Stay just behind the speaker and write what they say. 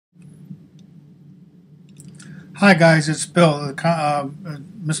Hi guys, it's Bill,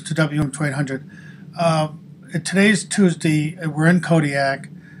 Mr. WM2800. Today's Tuesday. We're in Kodiak,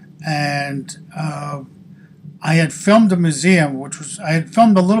 and I had filmed the museum, I had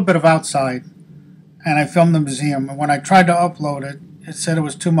filmed a little bit of outside, and I filmed the museum. And when I tried to upload it, it said it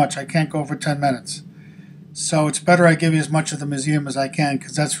was too much. I can't go over 10 minutes. So it's better I give you as much of the museum as I can,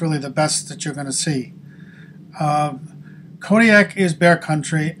 because that's really the best that you're going to see. Kodiak is bear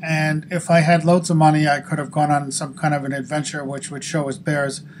country, and if I had loads of money, I could have gone on some kind of an adventure which would show us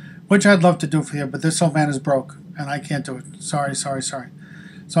bears, which I'd love to do for you, but this old man is broke, and I can't do it. Sorry. So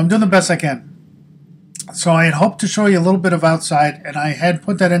I'm doing the best I can. So I had hoped to show you a little bit of outside, and I had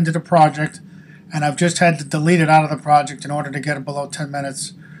put that into the project, and I've just had to delete it out of the project in order to get it below 10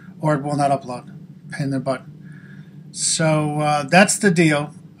 minutes, or it will not upload. Pain in the butt. So that's the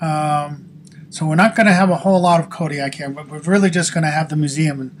deal. So we're not going to have a whole lot of Kodiak here, but we're really just going to have the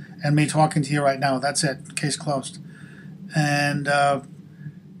museum and me talking to you right now. That's it. Case closed. And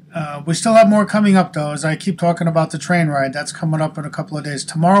we still have more coming up, though, as I keep talking about the train ride. That's coming up in a couple of days.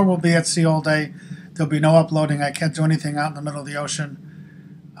 Tomorrow we'll be at sea all day. There'll be no uploading. I can't do anything out in the middle of the ocean.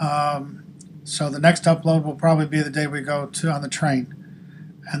 So the next upload will probably be the day we go on the train.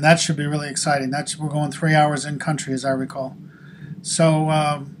 And that should be really exciting. We're going 3 hours in country, as I recall. So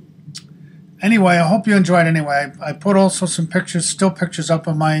anyway, I hope you enjoyed anyway. I put also some pictures, still pictures up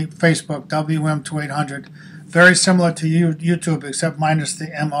on my Facebook, WM2800. Very similar to YouTube, except minus the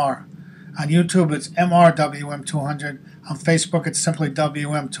MR. On YouTube, it's MRWM200. On Facebook, it's simply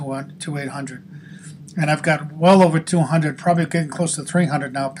WM2800. And I've got well over 200, probably getting close to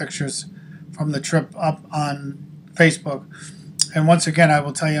 300 now, pictures from the trip up on Facebook. And once again, I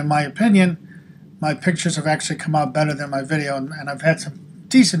will tell you, in my opinion, my pictures have actually come out better than my video, and I've had some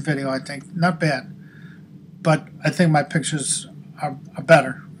decent video, I think. Not bad. But I think my pictures are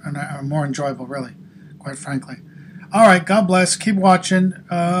better and are more enjoyable, really, quite frankly. All right, God bless. Keep watching,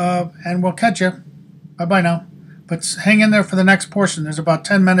 and we'll catch you. Bye-bye now. But hang in there for the next portion. There's about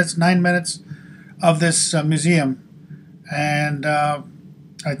 10 minutes, 9 minutes of this museum, and I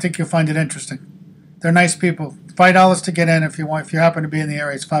think you'll find it interesting. They're nice people. $5 to get in if you want. If you happen to be in the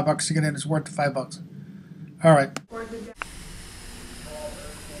area, it's $5 to get in. It's worth the $5. All right.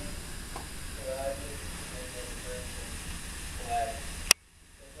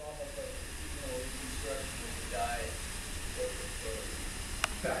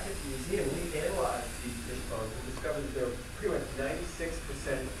 Back at the museum, we analyzed these fish bones and discovered that they were pretty much 96%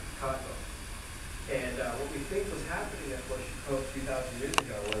 cod bones. And what we think was happening at Alutiiq 3,000 years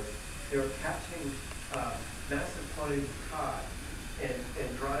ago was they were catching massive quantities of cod and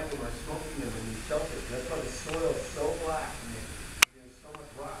drying them or smoking them in these shelters. And that's why the soil is so black and there's so much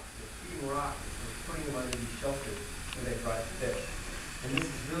rock. They're feeding rock and putting them under these shelters where they dry fish. And this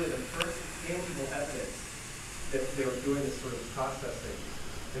is really the first tangible evidence that they were doing this sort of processing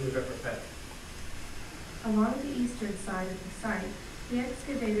than we've ever found. Along the eastern side of the site, the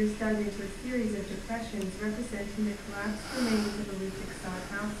excavators dug into a series of depressions representing the collapsed remains of Alutiiq sod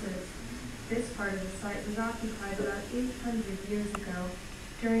houses. This part of the site was occupied about 800 years ago,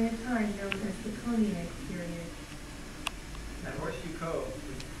 during a time known as the Kodiak period. At Alutiiq Cove,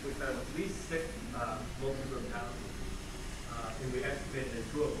 we found at least 6 multi-room houses, and we excavated in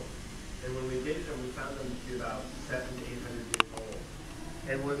 2 of them. And when we dated them, we found them to be about 700 to 800 years old.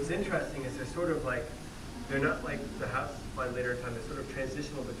 And what was interesting is they're sort of like, they're not like the houses you find later in time. They're sort of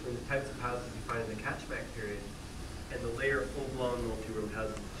transitional between the types of houses you find in the Catchback period and the later full-blown multi-room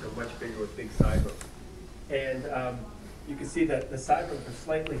houses, which are much bigger with big side rooms. And you can see that the side rooms are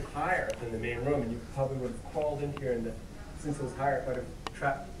slightly higher than the main room, and you probably would have crawled in here, and since it was higher, it might have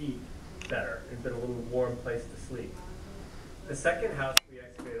trapped heat better and been a little warm place to sleep. The second house we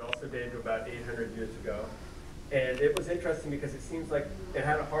excavated also dated to about 800 years ago. And it was interesting because it seems like it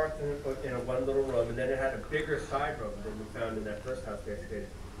had a hearth in one little room, and then it had a bigger side room than we found in that first house we excavated.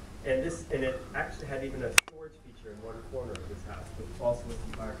 And it actually had even a storage feature in one corner of this house, but also with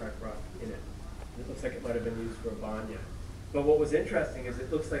some firecracker rock in it. It looks like it might have been used for a banya. But what was interesting is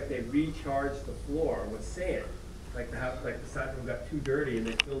it looks like they recharged the floor with sand. Like the side room got too dirty, and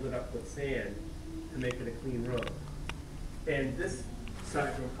they filled it up with sand to make it a clean room. And this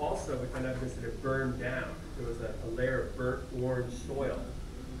side room also, we found evidence that it burned down. There was a layer of burnt orange soil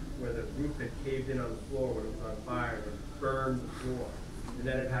where the roof had caved in on the floor when it was on fire and it burned the floor. And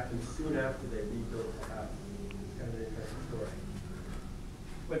then it happened soon after they rebuilt the house. It's kind of an interesting story.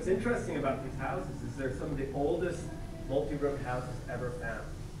 What's interesting about these houses is they're some of the oldest multi-room houses ever found.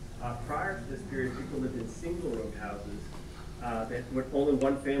 Prior to this period, people lived in single-room houses that only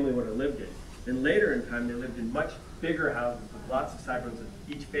one family would have lived in. Then later in time, they lived in much bigger houses with lots of side rooms, with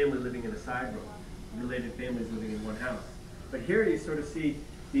each family living in a side room. related families living in one house. But here you sort of see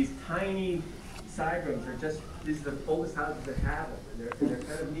these tiny side rooms. These are the oldest houses that have them, and they're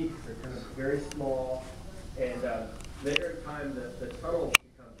kind of neat. They're kind of very small, and later in time the tunnels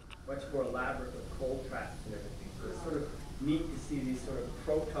become much more elaborate with coal traps and everything. So it's sort of neat to see these sort of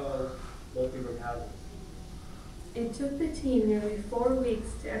proto multi-room houses. It took the team nearly 4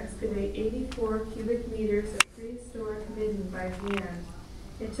 weeks to excavate 84 cubic meters of prehistoric midden by hand.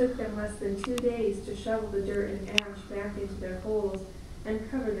 It took them less than 2 days to shovel the dirt and ash back into their holes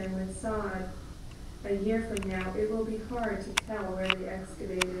and cover them with sod. A year from now, it will be hard to tell where they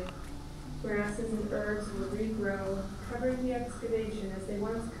excavated. Grasses and herbs will regrow, covering the excavation as they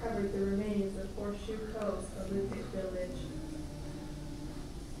once covered the remains of Horseshoe Cove's Alutiiq village.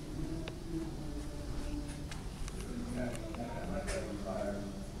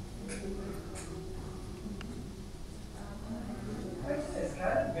 It's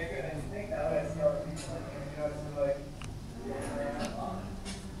kind of bigger than you think now. I see all the people in here, it's like,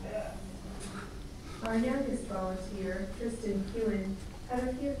 yeah. Our youngest volunteer, Tristan Kewen, had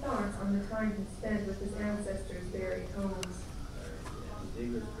a few thoughts on the time he spent with his ancestors' buried homes. The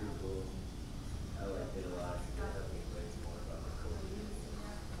dig was pretty cool. I liked it a lot. It helped me learn more about the culture.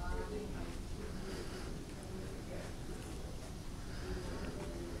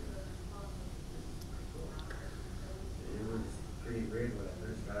 It was pretty weird when I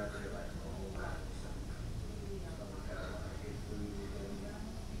first got there, like, oh wow, something kind of like it food and,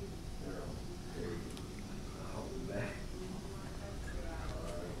 very holding back.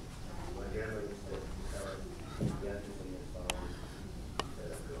 My grandma used to tell us, you have to sing a song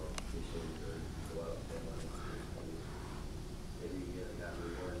instead of go fishing or go out there. Maybe got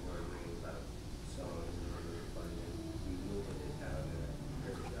me more and more reading about songs and it was fun. And we moved to this town and I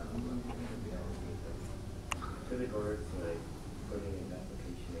heard the job and we always meet them. To the courts, like putting in an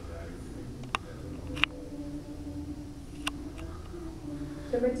application and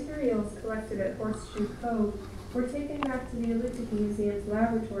The materials collected at Horseshoe Cove were taken back to the Alutiiq Museum's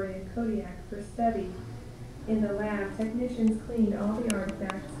laboratory in Kodiak for study. In the lab, technicians cleaned all the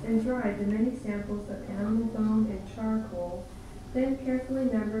artifacts and dried the many samples of animal bone and charcoal, then carefully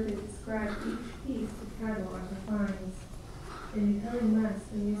numbered and described each piece to catalog the finds. In the coming months,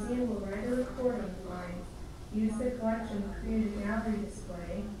 the museum will write a report on the finds, use the collection to create a gallery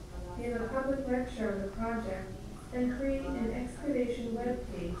display, give a public lecture on the project, and create an excavation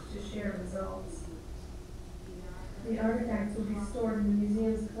webpage to share results. The artifacts will be stored in the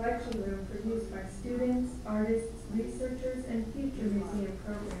museum's collection room for use by students, artists, researchers, and future museum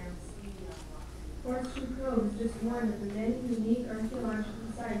programs. Horseshoe Cove is just one of the many unique archaeological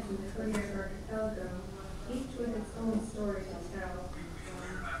sites in the Kodiak archipelago, each with its own story to tell.